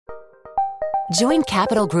Join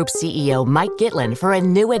Capital Group CEO Mike Gitlin for a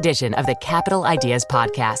new edition of the Capital Ideas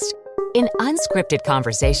Podcast. In unscripted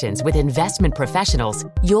conversations with investment professionals,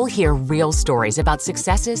 you'll hear real stories about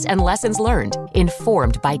successes and lessons learned,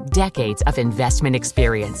 informed by decades of investment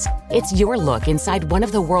experience. It's your look inside one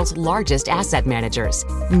of the world's largest asset managers.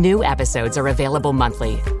 New episodes are available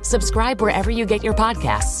monthly. Subscribe wherever you get your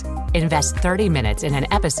podcasts. Invest 30 minutes in an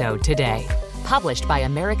episode today. Published by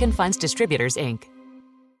American Funds Distributors, Inc.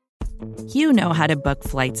 You know how to book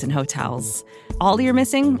flights and hotels. All you're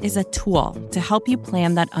missing is a tool to help you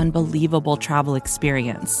plan that unbelievable travel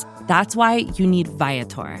experience. That's why you need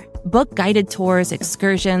Viator. Book guided tours,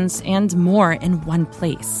 excursions, and more in one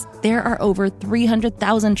place. There are over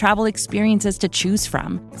 300,000 travel experiences to choose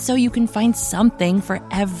from, so you can find something for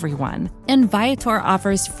everyone. And Viator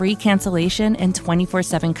offers free cancellation and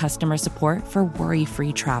 24/7 customer support for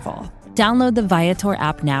worry-free travel. Download the Viator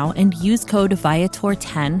app now and use code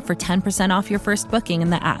Viator10 for 10% off your first booking in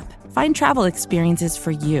the app. Find travel experiences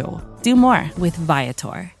for you. Do more with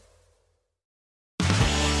Viator.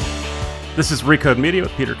 This is Recode Media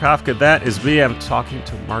with Peter Kafka. That is me. I'm talking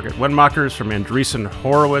to Margaret Wenmakers from Andreessen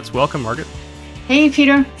Horowitz. Welcome, Margaret. Hey,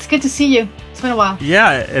 Peter. It's good to see you. It's been a while.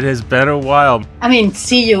 Yeah, it has been a while. I mean,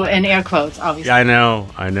 see you in air quotes, obviously. Yeah, I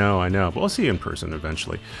know. But we'll see you in person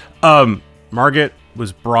eventually. Margaret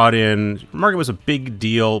was brought in. Margaret was a big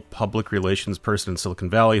deal public relations person in Silicon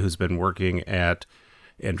Valley who's been working at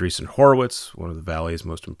Andreessen Horowitz, one of the Valley's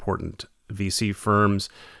most important VC firms,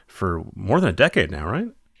 for more than a decade now, right?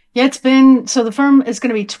 Yeah, it's been, so the firm is going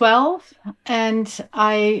to be 12, and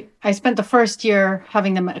I spent the first year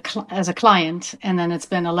having them as a client, and then it's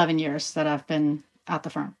been 11 years that I've been at the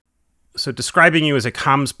firm. So describing you as a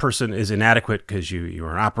comms person is inadequate because you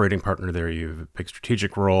are an operating partner there. You have a big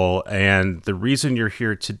strategic role. And the reason you're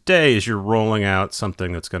here today is you're rolling out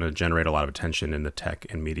something that's going to generate a lot of attention in the tech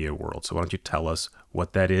and media world. So why don't you tell us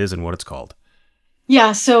what that is and what it's called?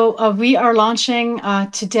 Yeah, so we are launching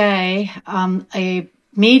today a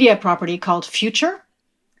media property called Future.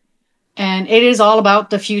 And it is all about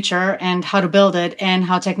the future and how to build it and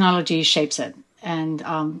how technology shapes it. And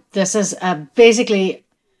this is basically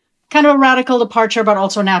kind of a radical departure, but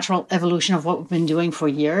also a natural evolution of what we've been doing for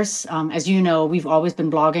years. As you know, we've always been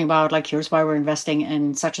blogging about, like, here's why we're investing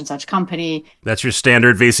in such and such company. That's your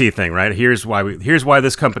standard VC thing, right? Here's why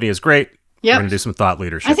this company is great. Yep. We're going to do some thought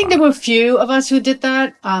leadership. I think there were a few of us who did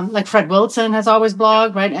that. Like Fred Wilson has always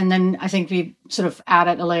blogged, right? And then I think we sort of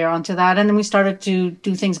added a layer onto that. And then we started to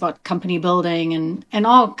do things about company building and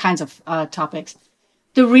all kinds of topics.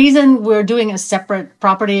 The reason we're doing a separate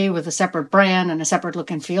property with a separate brand and a separate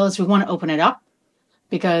look and feel is we want to open it up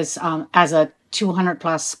because as a 200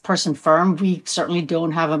 plus person firm, we certainly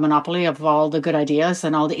don't have a monopoly of all the good ideas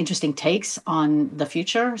and all the interesting takes on the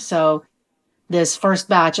future. So this first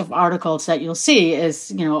batch of articles that you'll see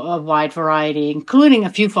is, a wide variety, including a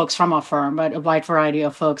few folks from our firm, but a wide variety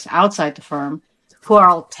of folks outside the firm who are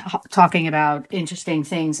all talking about interesting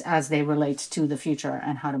things as they relate to the future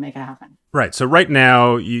and how to make it happen. Right. So right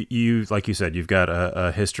now, you like you said, you've got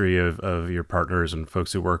a history of your partners and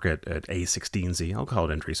folks who work at A16Z. I'll call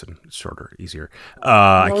it Andreessen. It's shorter, easier.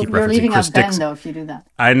 I keep you're referencing leaving Chris out Ben, Dixon. though, if you do that.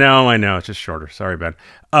 I know. It's just shorter. Sorry, Ben.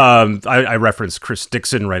 I reference Chris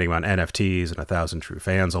Dixon writing about NFTs and 1,000 True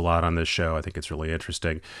Fans a lot on this show. I think it's really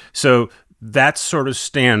interesting. So that's sort of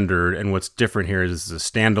standard. And what's different here is it's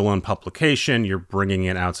a standalone publication. You're bringing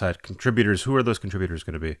in outside contributors. Who are those contributors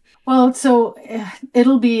going to be? Well, so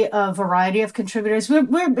it'll be a variety of contributors.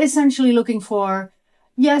 We're essentially looking for,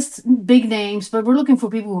 yes, big names, but we're looking for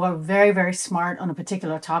people who are very, very smart on a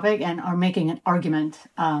particular topic and are making an argument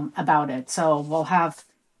about it. So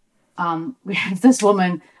we have this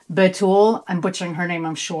woman, Betul, I'm butchering her name,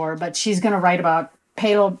 I'm sure, but she's going to write about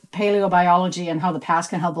paleobiology and how the past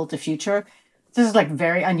can help build the future. This is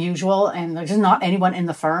very unusual, and there's not anyone in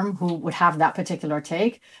the firm who would have that particular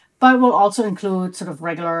take, but we'll also include sort of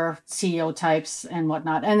regular CEO types and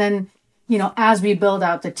whatnot. And then, as we build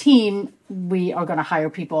out the team, we are going to hire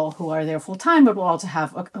people who are there full time, but we'll also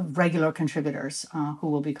have regular contributors who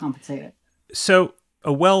will be compensated. So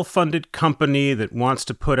a well-funded company that wants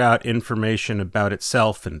to put out information about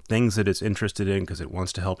itself and things that it's interested in because it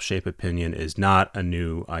wants to help shape opinion is not a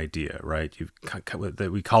new idea, right?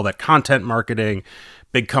 We call that content marketing.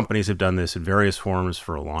 Big companies have done this in various forms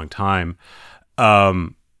for a long time.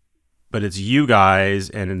 But it's you guys,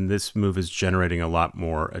 and this move is generating a lot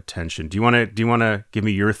more attention. Do you want to give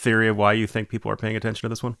me your theory of why you think people are paying attention to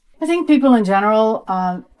this one? I think people in general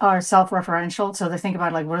are self-referential. So they think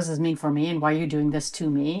about what does this mean for me and why are you doing this to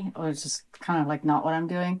me? Or it's just kind of not what I'm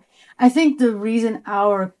doing. I think the reason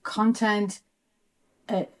our content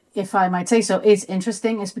if I might say so, is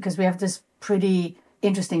interesting is because we have this pretty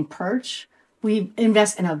interesting perch. We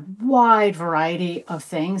invest in a wide variety of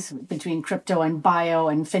things between crypto and bio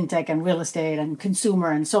and fintech and real estate and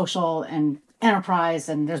consumer and social and enterprise,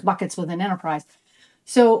 and there's buckets within enterprise.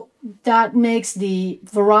 So that makes the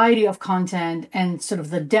variety of content and sort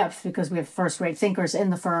of the depth, because we have first-rate thinkers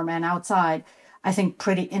in the firm and outside, I think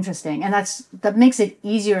pretty interesting. And that makes it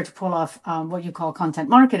easier to pull off what you call content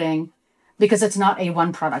marketing, because it's not a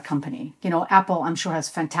one product company. You know, Apple, I'm sure, has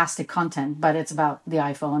fantastic content, but it's about the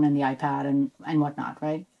iPhone and the iPad and whatnot,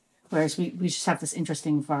 right? Whereas we just have this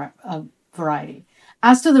interesting variety.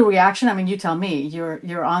 As to the reaction, I mean, you tell me. You're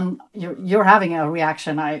having a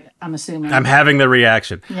reaction. I'm assuming. I'm having the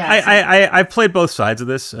reaction. Yeah, I played both sides of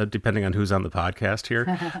this, depending on who's on the podcast here.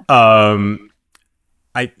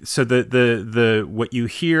 So the what you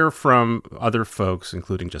hear from other folks,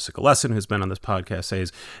 including Jessica Lessin, who's been on this podcast,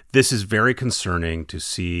 says this is very concerning to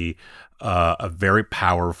see a very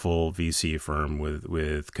powerful VC firm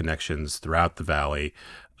with connections throughout the Valley.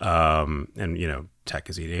 And, you know, tech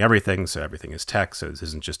is eating everything, so everything is tech. So this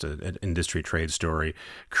isn't just an industry trade story.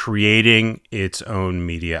 Creating its own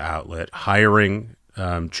media outlet, hiring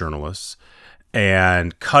journalists,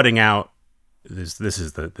 and cutting out. This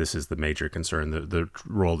is the major concern. The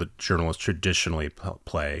role that journalists traditionally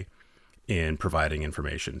play in providing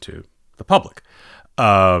information to the public.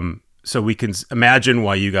 So we can imagine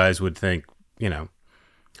why you guys would think, you know,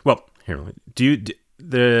 well, here,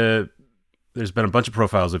 there's been a bunch of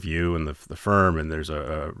profiles of you and the firm, and there's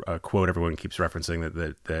a quote everyone keeps referencing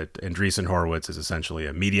that Andreessen Horowitz is essentially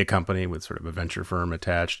a media company with sort of a venture firm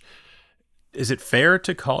attached. Is it fair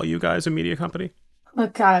to call you guys a media company?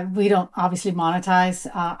 Look, we don't obviously monetize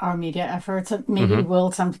our media efforts. Maybe we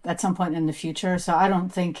will at some point in the future. So I don't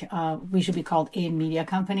think we should be called a media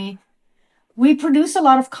company. We produce a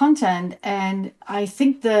lot of content, and I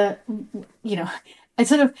think it's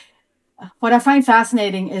sort of what I find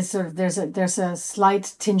fascinating is sort of there's a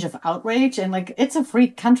slight tinge of outrage, and like it's a free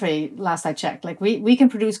country. Last I checked, like we can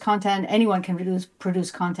produce content. Anyone can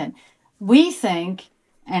produce content. We think,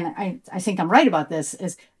 and I think I'm right about this,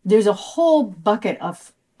 is there's a whole bucket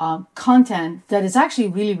of content that is actually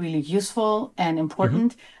really, really useful and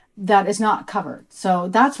important that is not covered. So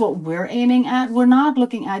that's what we're aiming at. We're not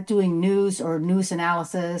looking at doing news or news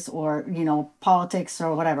analysis or, you know, politics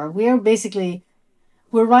or whatever. We're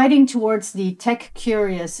writing towards the tech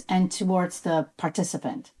curious and towards the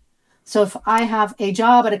participant. So if I have a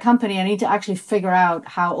job at a company, I need to actually figure out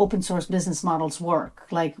how open source business models work.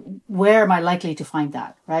 Like, where am I likely to find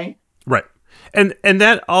that, right? Right. And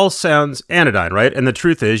that all sounds anodyne, right? And the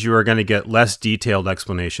truth is you are going to get less detailed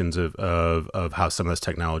explanations of how some of this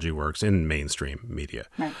technology works in mainstream media.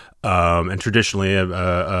 Right. And traditionally,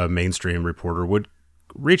 a mainstream reporter would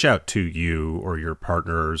reach out to you or your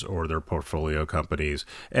partners or their portfolio companies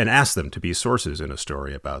and ask them to be sources in a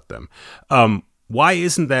story about them. Why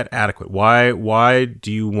isn't that adequate? Why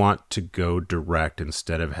do you want to go direct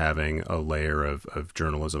instead of having a layer of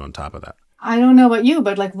journalism on top of that? I don't know about you,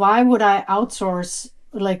 but like, why would I outsource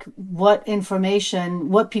like what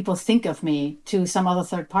people think of me to some other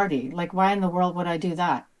third party? Like, why in the world would I do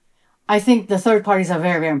that? I think the third parties are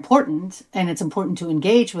very, very important, and it's important to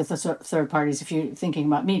engage with the third parties if you're thinking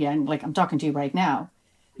about media. And like, I'm talking to you right now,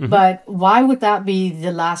 but why would that be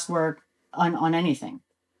the last word on anything?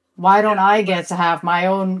 Why don't I get to have my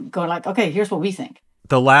own go like, okay, here's what we think?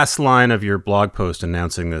 The last line of your blog post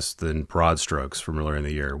announcing this in broad strokes from earlier in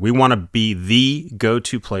the year. We want to be the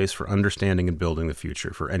go-to place for understanding and building the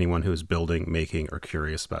future for anyone who is building, making, or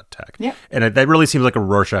curious about tech. Yep. And that really seems like a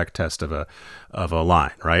Rorschach test of a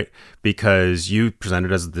line, right? Because you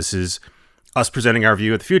presented as this is us presenting our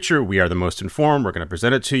view of the future. We are the most informed. We're going to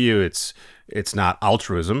present it to you. It's not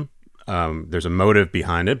altruism. There's a motive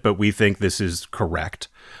behind it, but we think this is correct.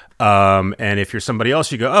 And if you're somebody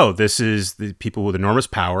else, you go, oh, this is the people with enormous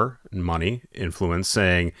power and money, influence,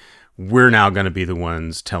 saying, we're now going to be the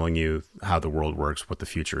ones telling you how the world works, what the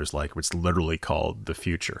future is like. It's literally called the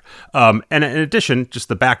future. And in addition, just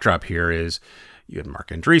the backdrop here is you had Marc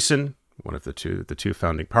Andreessen, one of the two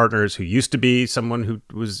founding partners, who used to be someone who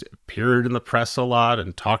appeared in the press a lot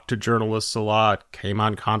and talked to journalists a lot, came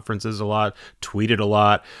on conferences a lot, tweeted a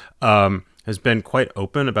lot, has been quite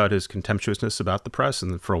open about his contemptuousness about the press.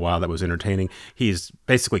 And for a while that was entertaining. He's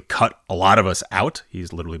basically cut a lot of us out.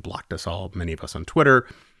 He's literally blocked us all, many of us on Twitter.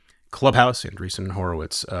 Clubhouse, Andreessen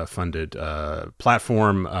Horowitz funded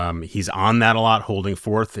platform. He's on that a lot, holding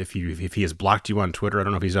forth. If he has blocked you on Twitter, I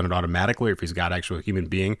don't know if he's done it automatically or if he's got actually a human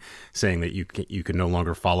being saying that you can no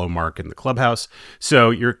longer follow Mark in the Clubhouse. So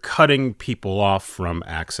you're cutting people off from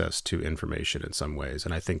access to information in some ways.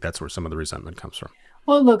 And I think that's where some of the resentment comes from.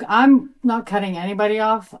 Well, look, I'm not cutting anybody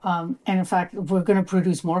off. And in fact, we're going to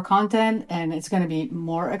produce more content and it's going to be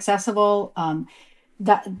more accessible.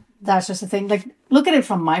 That that's just the thing. Like, look at it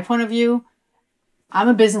from my point of view. I'm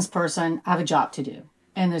a business person. I have a job to do.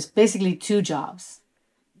 And there's basically two jobs.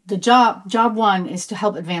 Job one is to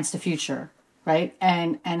help advance the future, right?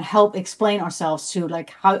 And help explain ourselves to like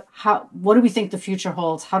how what do we think the future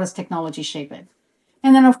holds? How does technology shape it?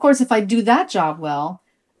 And then of course, if I do that job well,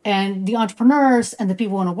 and the entrepreneurs and the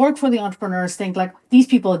people who want to work for the entrepreneurs think like these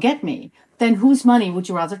people get me, then whose money would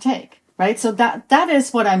you rather take? Right? So that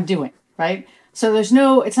is what I'm doing, right? So it's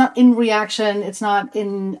not in reaction, it's not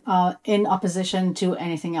in opposition to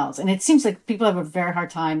anything else. And it seems like people have a very hard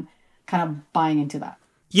time kind of buying into that.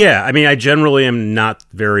 Yeah, I mean, I generally am not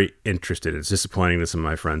very interested. It's disappointing to some of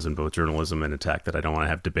my friends in both journalism and tech that I don't want to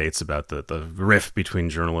have debates about the rift between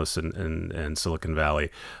journalists and Silicon Valley.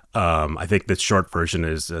 I think the short version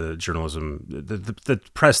is journalism, the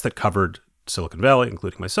press that covered Silicon Valley,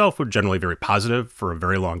 including myself, were generally very positive for a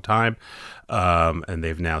very long time. And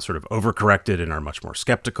they've now sort of overcorrected and are much more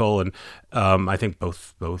skeptical. And I think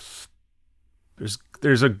both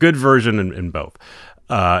there's a good version in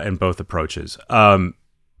both approaches.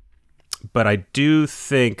 But I do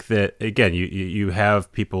think that, again, you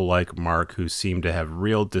have people like Mark who seem to have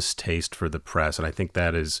real distaste for the press. And I think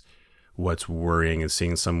that is what's worrying, is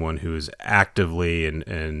seeing someone who is actively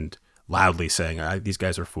and loudly saying, these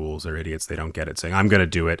guys are fools, they're idiots, they don't get it, saying, I'm going to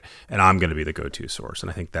do it, and I'm going to be the go-to source.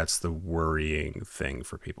 And I think that's the worrying thing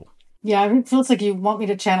for people. Yeah, it feels like you want me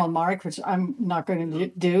to channel Mark, which I'm not going to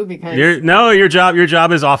do because your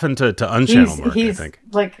job is often to unchannel Mark. I think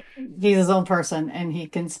he's his own person and he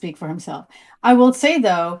can speak for himself. I will say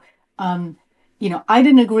though, I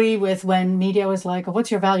didn't agree with when media was like, oh, "What's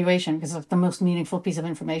your valuation?" Because it's the most meaningful piece of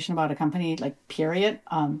information about a company, like period,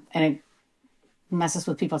 and it messes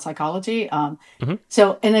with people's psychology.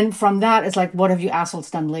 So, and then from that, it's like, what have you assholes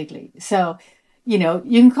done lately? So. You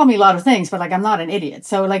can call me a lot of things, but like, I'm not an idiot.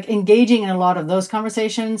 So like engaging in a lot of those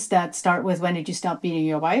conversations that start with, when did you stop beating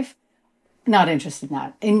your wife? Not interested in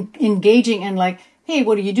that. Engaging in like, hey,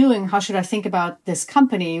 what are you doing? How should I think about this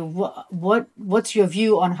company? What's your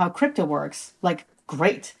view on how crypto works? Like,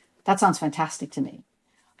 great. That sounds fantastic to me.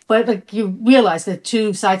 But like, you realize there are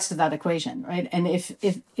two sides to that equation, right? And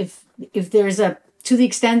if there's to the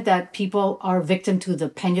extent that people are victim to the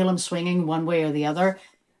pendulum swinging one way or the other,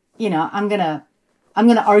 I'm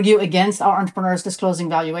going to argue against our entrepreneurs disclosing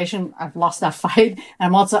valuation. I've lost that fight. And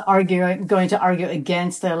I'm also going to argue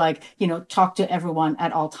against the talk to everyone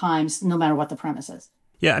at all times, no matter what the premise is.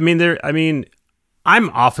 Yeah, I'm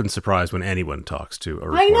often surprised when anyone talks to a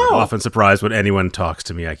reporter. I know. I'm often surprised when anyone talks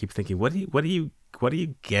to me. I keep thinking, what are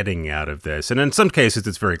you getting out of this? And in some cases,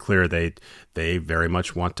 it's very clear they very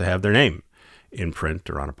much want to have their name in print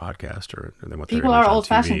or on a podcast, or they want people are old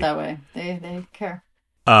fashioned that way. They care.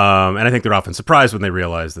 And I think they're often surprised when they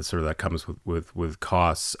realize that sort of that comes with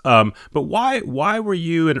costs. But why were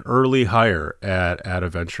you an early hire at a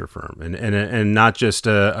venture firm and not just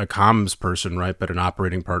a comms person, right? But an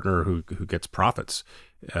operating partner who gets profits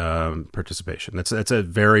participation. That's a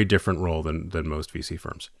very different role than most VC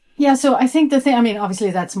firms. Yeah, so I think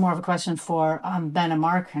obviously that's more of a question for Ben and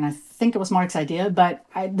Mark, and I think it was Mark's idea, but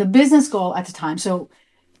the business goal at the time, so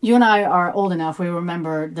you and I are old enough, we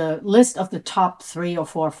remember the list of the top 3 or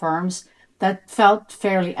 4 firms that felt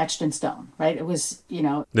fairly etched in stone, right? It was,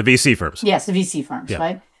 The VC firms. Yes, the VC firms, yeah.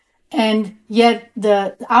 Right? And yet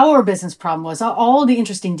our business problem was all the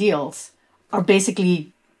interesting deals are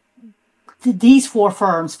basically these 4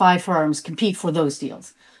 firms, 5 firms compete for those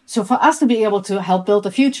deals. So for us to be able to help build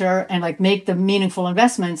the future and like make the meaningful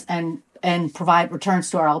investments and provide returns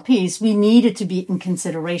to our LPs, we needed to be in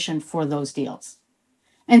consideration for those deals.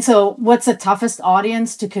 And so what's the toughest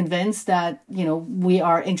audience to convince that, we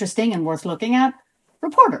are interesting and worth looking at?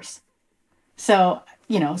 Reporters. So,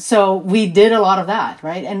 so we did a lot of that,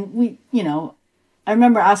 right? And we, I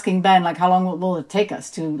remember asking Ben, like, how long will it take us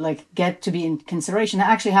to like get to be in consideration? It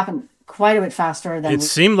actually happened quite a bit faster than it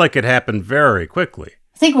seemed like it happened very quickly.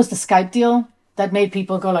 I think it was the Skype deal that made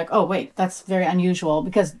people go like, oh, wait, that's very unusual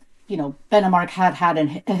because, Ben and Mark had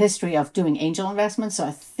a history of doing angel investments. So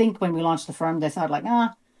I think when we launched the firm, they thought like,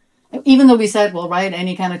 even though we said, we'll write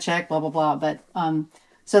any kind of check, blah, blah, blah. But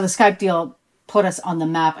so the Skype deal put us on the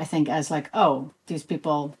map, I think, as like, oh, these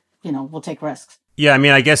people, will take risks. Yeah, I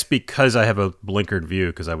mean, I guess because I have a blinkered view,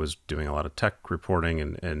 because I was doing a lot of tech reporting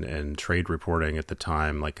and trade reporting at the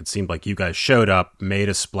time, like it seemed like you guys showed up, made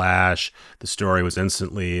a splash. The story was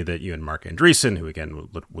instantly that you and Marc Andreessen, who again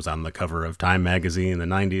was on the cover of Time magazine in the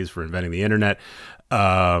 90s for inventing the internet,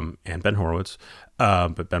 and Ben Horowitz,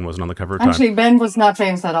 but Ben wasn't on the cover of Time. Actually, Ben was not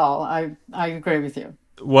famous at all. I agree with you.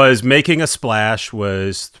 Was making a splash,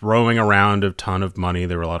 was throwing around a ton of money.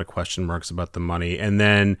 There were a lot of question marks about the money. And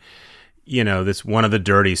then, this one of the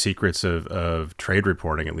dirty secrets of trade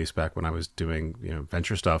reporting, at least back when I was doing,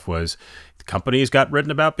 venture stuff, was companies got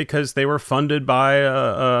written about because they were funded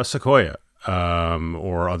by Sequoia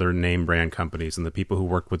or other name brand companies. And the people who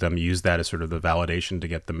worked with them used that as sort of the validation to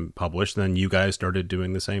get them published. And then you guys started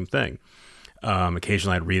doing the same thing.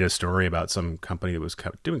 Occasionally I'd read a story about some company that was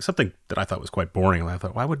doing something that I thought was quite boring. And I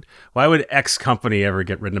thought, why would X company ever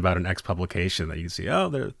get written about in X publication that you see, oh,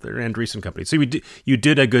 they're an Andreessen company. So you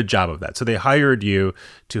did a good job of that. So they hired you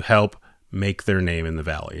to help make their name in the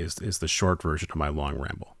Valley is the short version of my long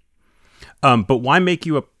ramble. But why make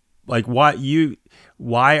you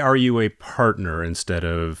why are you a partner instead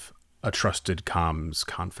of a trusted comms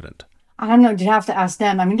confidant? I don't know. You'd have to ask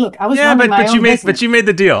them. I mean, look, I was running my own business. But you made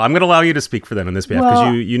the deal. I'm going to allow you to speak for them in this behalf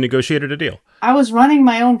because you negotiated a deal. I was running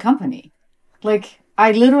my own company. Like,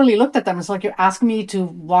 I literally looked at them. It's like, you're asking me to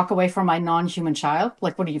walk away from my non-human child?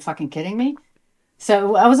 Like, what, are you fucking kidding me?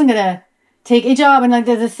 So I wasn't going to take a job. And like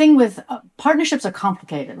the thing with partnerships are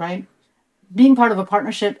complicated, right? Being part of a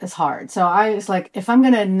partnership is hard. So I was like, if I'm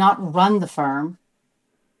going to not run the firm,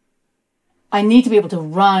 I need to be able to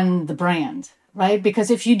run the brand. Right? Because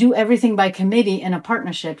if you do everything by committee in a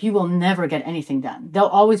partnership, you will never get anything done. There'll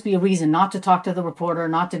always be a reason not to talk to the reporter,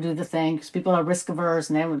 not to do the thing, because people are risk averse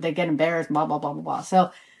and they get embarrassed, blah, blah, blah, blah, blah. So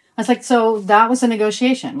I was like, so that was a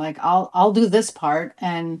negotiation. Like, I'll do this part.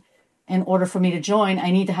 And in order for me to join,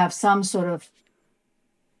 I need to have some sort of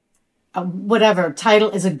whatever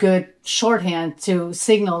title is a good shorthand to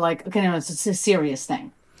signal like, okay, no, it's a serious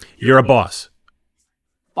thing. You're a boss.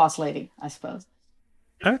 Boss lady, I suppose.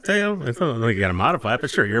 I don't think you got to modify it,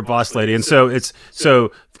 but sure, you're a boss lady, and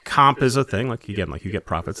so comp is a thing. Like you get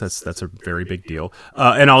profits. That's a very big deal.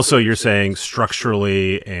 And also, you're saying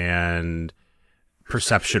structurally and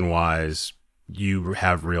perception wise, you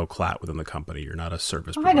have real clout within the company. You're not a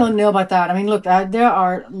service provider. I don't know about that. I mean, look, there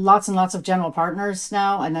are lots and lots of general partners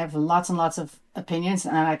now, and I have lots and lots of opinions,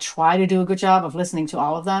 and I try to do a good job of listening to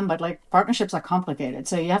all of them. But like partnerships are complicated,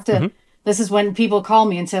 so you have to. Mm-hmm. This is when people call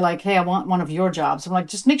me and say like, hey, I want one of your jobs. I'm like,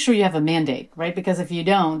 just make sure you have a mandate, right? Because if you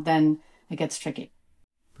don't, then it gets tricky.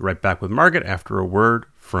 Right back with Margaret after a word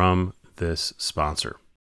from this sponsor.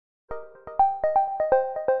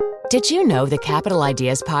 Did you know the Capital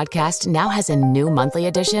Ideas podcast now has a new monthly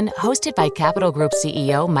edition hosted by Capital Group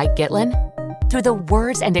CEO Mike Gitlin? Through the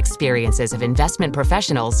words and experiences of investment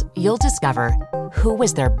professionals, you'll discover who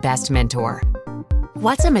was their best mentor,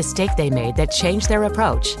 what's a mistake they made that changed their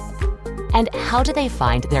approach, and how do they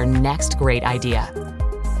find their next great idea?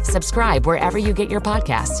 Subscribe wherever you get your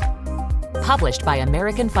podcasts. Published by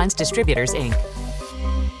American Funds Distributors, Inc.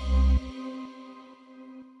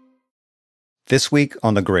 This week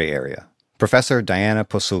on The Gray Area, Professor Diana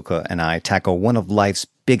Pasulka and I tackle one of life's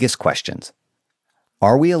biggest questions.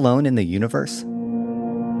 Are we alone in the universe?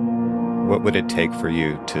 What would it take for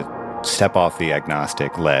you to step off the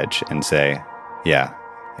agnostic ledge and say, yeah,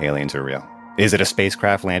 aliens are real? Is it a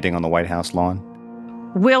spacecraft landing on the White House lawn?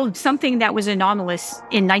 Well, something that was anomalous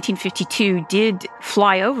in 1952 did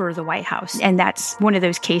fly over the White House. And that's one of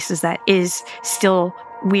those cases that is still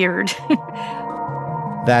weird.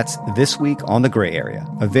 That's This Week on The Gray Area,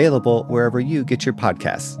 available wherever you get your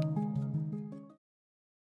podcasts.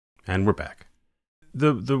 And we're back.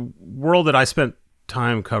 The world that I spent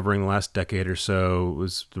time covering the last decade or so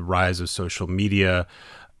was the rise of social media.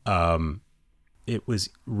 It was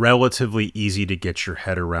relatively easy to get your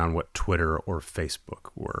head around what Twitter or Facebook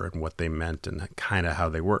were and what they meant and kind of how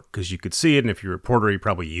they work, because you could see it. And if you're a reporter, you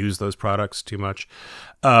probably use those products too much.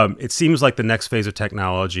 It seems like the next phase of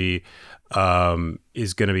technology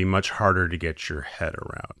is going to be much harder to get your head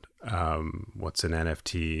around. What's an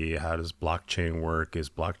NFT? How does blockchain work? Is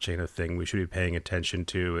blockchain a thing we should be paying attention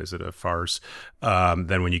to? Is it a farce?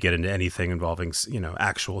 Then when you get into anything involving,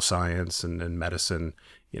 actual science and medicine,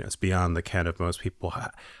 it's beyond the ken of most people.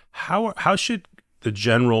 How should the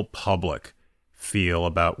general public feel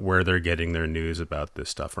about where they're getting their news about this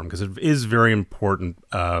stuff from? Because it is very important,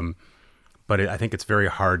 but I think it's very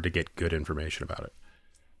hard to get good information about it.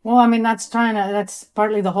 Well, I mean, that's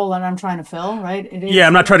partly the hole that I'm trying to fill, right? It is, yeah,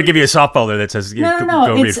 I'm not trying to give you a softball there that says,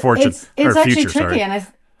 go read Fortune. It's actually tricky. And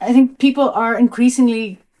I think people are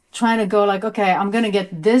increasingly trying to go like, okay, I'm going to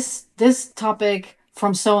get this topic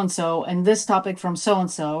from so-and-so and this topic from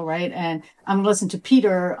so-and-so, right? And I'm going to listen to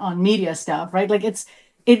Peter on media stuff, right? Like it's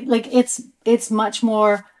much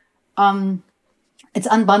more, it's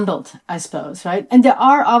unbundled, I suppose, right? And there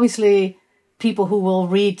are obviously people who will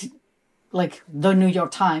read like the New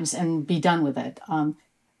York Times and be done with it.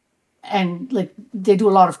 And like they do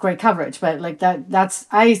a lot of great coverage, but like that's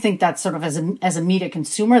I think that's sort of as a media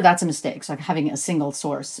consumer, that's a mistake. So like having a single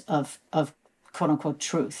source of quote unquote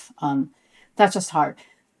truth. That's just hard.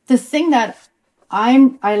 The thing that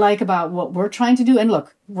I like about what we're trying to do, and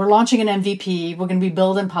look, we're launching an MVP, we're going to be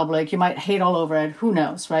billed in public. You might hate all over it, who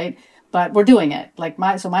knows, right? But we're doing it. Like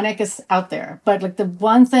my neck is out there. But like the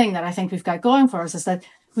one thing that I think we've got going for us is that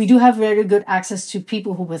we do have very good access to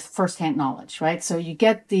people who with firsthand knowledge, right? So you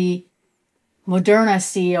get the Moderna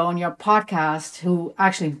CEO on your podcast who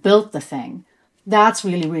actually built the thing. That's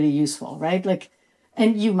really, really useful, right? Like,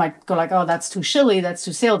 and you might go like, oh, that's too shilly, that's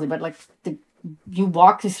too salesy, but like you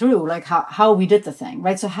walk through like how we did the thing,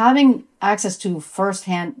 right? So having access to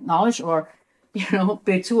firsthand knowledge, or, you know,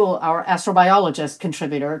 Betul, our astrobiologist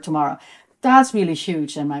contributor tomorrow, that's really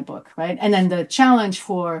huge in my book, right? And then the challenge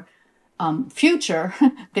for Future,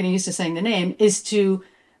 getting used to saying the name, is to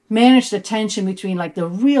manage the tension between like the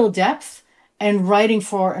real depth and writing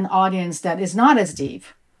for an audience that is not as deep,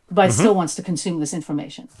 but still wants to consume this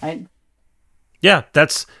information, right? Yeah,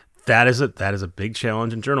 that is a big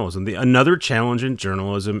challenge in journalism. Another challenge in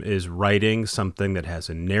journalism is writing something that has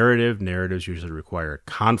a narrative. Narratives usually require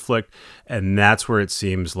conflict, and that's where it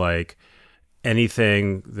seems like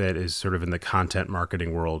anything that is sort of in the content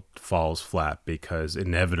marketing world falls flat, because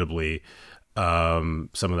inevitably some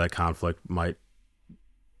of that conflict might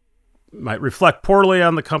reflect poorly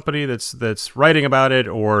on the company that's writing about it,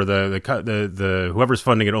 or the whoever's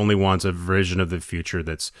funding it only wants a vision of the future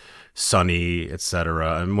that's sunny,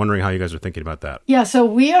 etc. I'm wondering how you guys are thinking about that. Yeah, so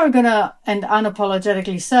we are gonna, and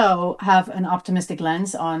unapologetically so, have an optimistic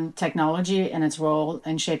lens on technology and its role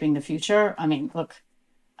in shaping the future. I mean, look,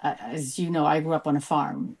 as you know, I grew up on a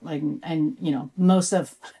farm, like, and you know, most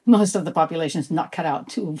of the population is not cut out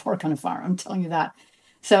to work on a farm. I'm telling you that.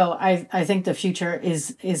 So I think the future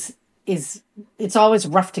is it's always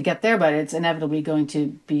rough to get there, but it's inevitably going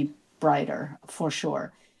to be brighter for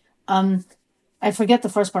sure. I forget the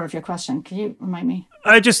first part of your question. Can you remind me?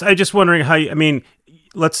 I just wondering how I mean,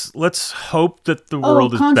 let's hope that the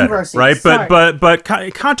world is better, right? Sorry. But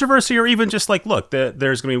controversy, or even just like, look,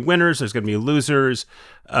 there's going to be winners, there's going to be losers.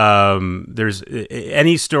 There's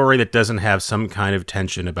any story that doesn't have some kind of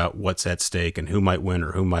tension about what's at stake and who might win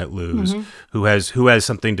or who might lose, who has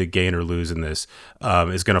something to gain or lose in this,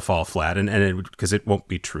 is going to fall flat, and because it won't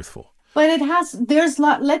be truthful. But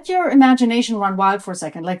let your imagination run wild for a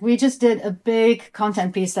second. Like, we just did a big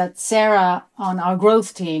content piece that Sarah on our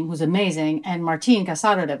growth team, who's amazing, and Martin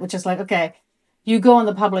Casado did, which is like, okay, you go on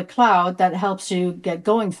the public cloud, that helps you get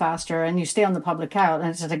going faster, and you stay on the public cloud. And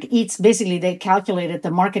it's like, basically they calculated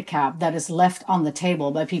the market cap that is left on the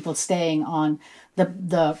table by people staying on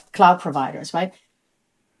the cloud providers, right?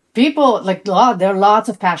 People like there are lots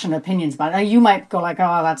of passionate opinions about it. You might go like,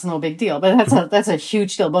 oh, that's no big deal, but that's a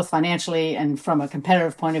huge deal, both financially and from a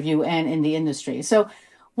competitive point of view and in the industry. So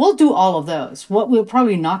we'll do all of those. What we're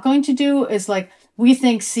probably not going to do is like, we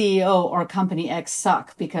think CEO or company X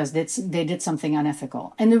suck because they did something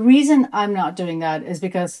unethical. And the reason I'm not doing that is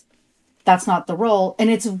because that's not the role, and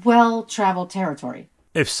it's well-traveled territory.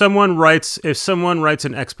 If someone writes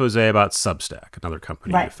an expose about Substack, another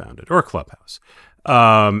company you founded, or Clubhouse,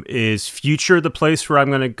 is Future the place where I'm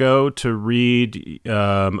going to go to read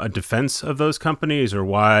a defense of those companies, or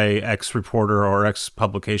why X reporter or X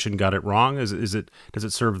publication got it wrong? Does it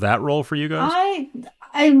serve that role for you guys?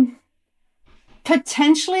 I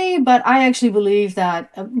potentially, but I actually believe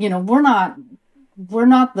that we're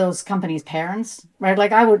not those companies' parents, right?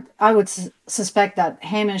 Like I would suspect that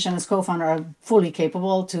Hamish and his co-founder are fully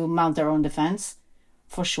capable to mount their own defense,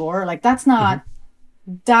 for sure. Like that's not.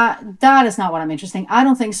 That is not what I'm interested in. I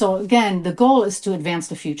don't think so. Again, the goal is to advance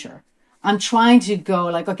the future. I'm trying to go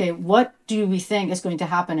like, okay, what do we think is going to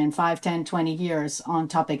happen in 5, 10, 20 years on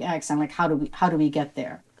topic X? And like, how do we get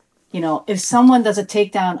there? You know, if someone does a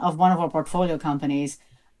takedown of one of our portfolio companies,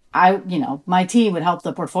 my team would help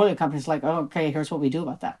the portfolio companies like, oh, okay, here's what we do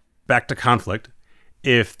about that. Back to conflict.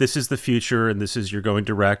 If this is the future and this is you're going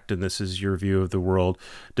direct and this is your view of the world,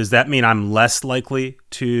 does that mean I'm less likely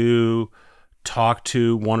to talk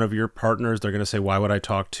to one of your partners? They're going to say, why would I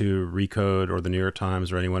talk to Recode or the New York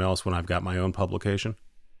Times or anyone else when I've got my own publication?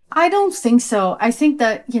 I don't think so. I think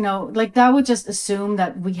that, like that would just assume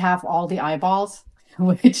that we have all the eyeballs,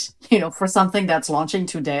 which, for something that's launching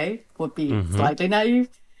today would be slightly naive.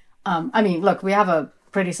 I mean, look, we have a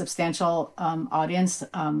pretty substantial audience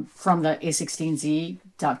from the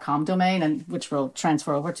a16z.com domain, and which will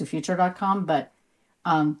transfer over to future.com. But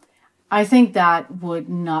I think that would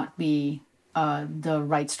not be the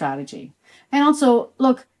right strategy. And also,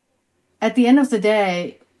 look, at the end of the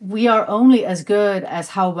day, we are only as good as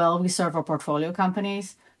how well we serve our portfolio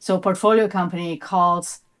companies. So a portfolio company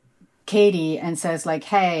calls Katie and says like,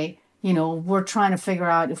 hey, we're trying to figure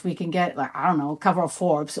out if we can get, like, I don't know, cover of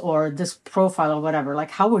Forbes or this profile or whatever. Like,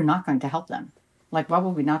 how we're not going to help them. Like, why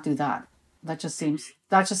would we not do that? That just seems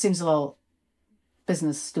a little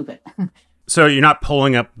business stupid. So you're not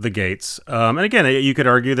pulling up the gates. And again, you could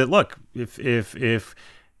argue that, look, if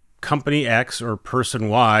company X or person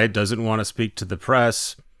Y doesn't want to speak to the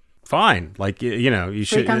press, fine. Like, you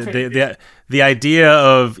should, the idea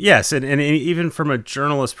of, yes. And even from a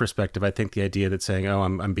journalist perspective, I think the idea that saying, oh,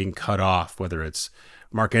 I'm being cut off, whether it's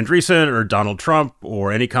Mark Andreessen or Donald Trump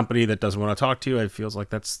or any company that doesn't want to talk to you, it feels like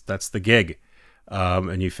that's the gig.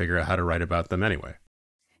 And you figure out how to write about them anyway.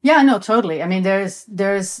 Yeah, no, totally. I mean, there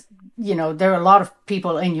are a lot of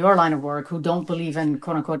people in your line of work who don't believe in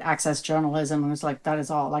quote unquote access journalism. And it's like, that is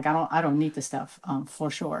all. Like, I don't need this stuff, for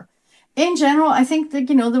sure. In general, I think that,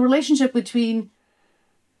 the relationship between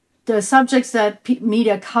the subjects that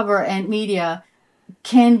media cover and media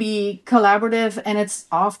can be collaborative, and it's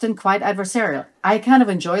often quite adversarial. I kind of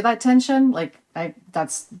enjoy that tension. Like,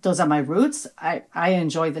 those are my roots. I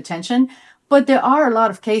enjoy the tension, but there are a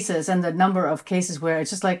lot of cases, and the number of cases where it's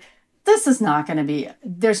just like, this is not going to be,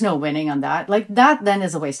 there's no winning on that. Like, that then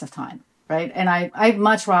is a waste of time, right? And I'd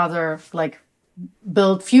much rather like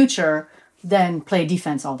build future than play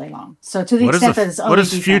defense all day long. So to the extent that it's only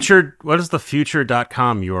defense. What does the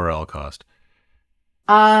future.com URL cost?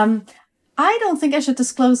 I don't think I should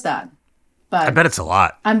disclose that, but I bet it's a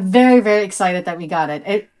lot. I'm very, very excited that we got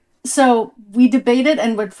it. So we debated,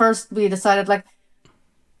 and at first we decided like,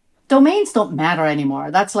 domains don't matter anymore.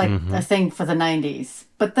 That's like a thing for the 90s.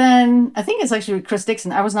 But then I think it's actually Chris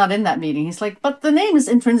Dixon. I was not in that meeting. He's like, but the name is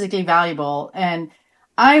intrinsically valuable. And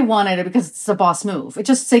I wanted it because it's a boss move. It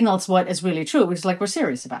just signals what is really true, which is like, we're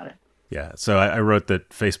serious about it. Yeah. So I wrote that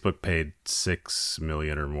Facebook paid $6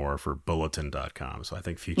 million or more for bulletin.com. So I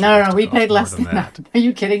think Future. No, we paid less than that. Are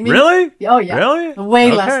you kidding me? Really? Oh, yeah. Really?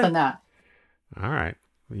 Way less than that. All right.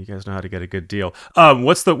 Well, you guys know how to get a good deal.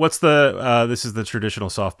 What's the this is the traditional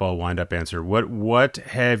softball wind-up answer. What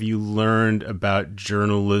have you learned about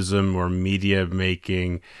journalism or media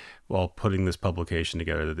making while putting this publication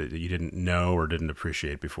together that you didn't know or didn't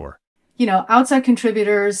appreciate before? Outside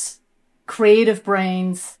contributors, creative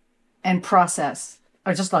brains, and process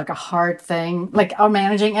are just like a hard thing. Like our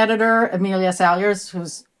managing editor, Amelia Salyers,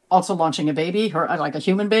 who's also launching a baby, like a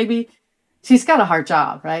human baby. She's got a hard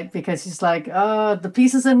job, right? Because she's like, the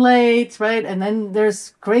piece is in late, right? And then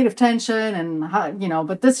there's creative tension and,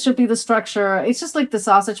 but this should be the structure. It's just like the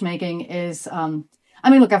sausage making is,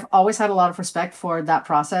 look, I've always had a lot of respect for that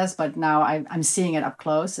process, but now I'm seeing it up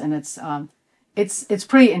close, and it's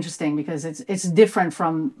pretty interesting because it's different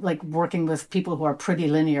from like working with people who are pretty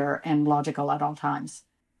linear and logical at all times.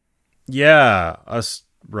 Yeah. Us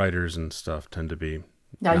writers and stuff tend to be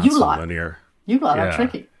not so linear. You lot are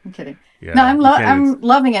tricky. I'm kidding. Yeah, no, I'm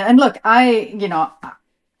loving it. And look, I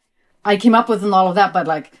came up with all of that, but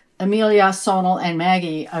like Amelia, Sonal, and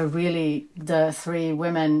Maggie are really the three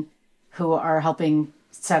women who are helping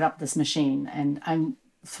set up this machine. And I'm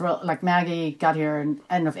thrilled. Like Maggie got here in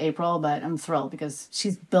end of April, but I'm thrilled because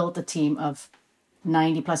she's built a team of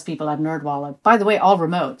 90 plus people at NerdWallet. By the way, all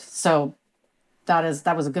remote. So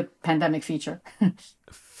that was a good pandemic feature.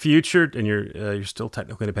 Future, and you're still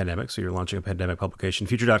technically in a pandemic, so you're launching a pandemic publication.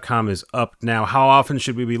 Future.com is up now. How often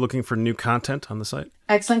should we be looking for new content on the site?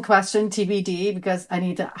 Excellent question, TBD, because I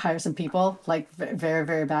need to hire some people, like very,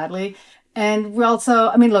 very badly. And we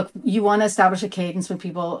also, look, you want to establish a cadence when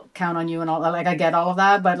people count on you and all that. Like, I get all of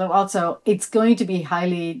that, but also it's going to be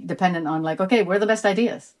highly dependent on like, okay, where are the best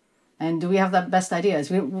ideas? And do we have the best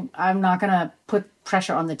ideas? I'm not going to put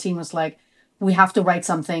pressure on the team. It's like, we have to write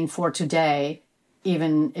something for today,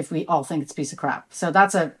 even if we all think it's a piece of crap. So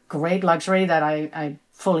that's a great luxury that I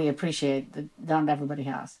fully appreciate that not everybody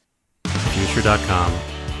has. Future.com,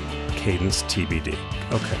 cadence TBD.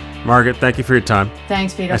 Okay. Margaret, thank you for your time.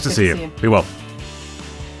 Thanks, Peter. Nice to see you. Be well.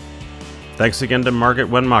 Thanks again to Margaret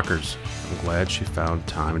Wenmakers. I'm glad she found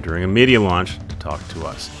time during a media launch to talk to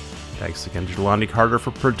us. Thanks again to Jelani Carter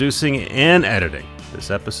for producing and editing this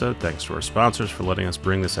episode. Thanks to our sponsors for letting us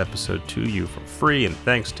bring this episode to you for free. And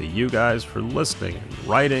thanks to you guys for listening and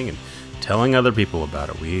writing and telling other people about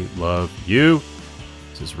it. We love you.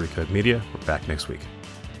 This is Recode Media. We're back next week.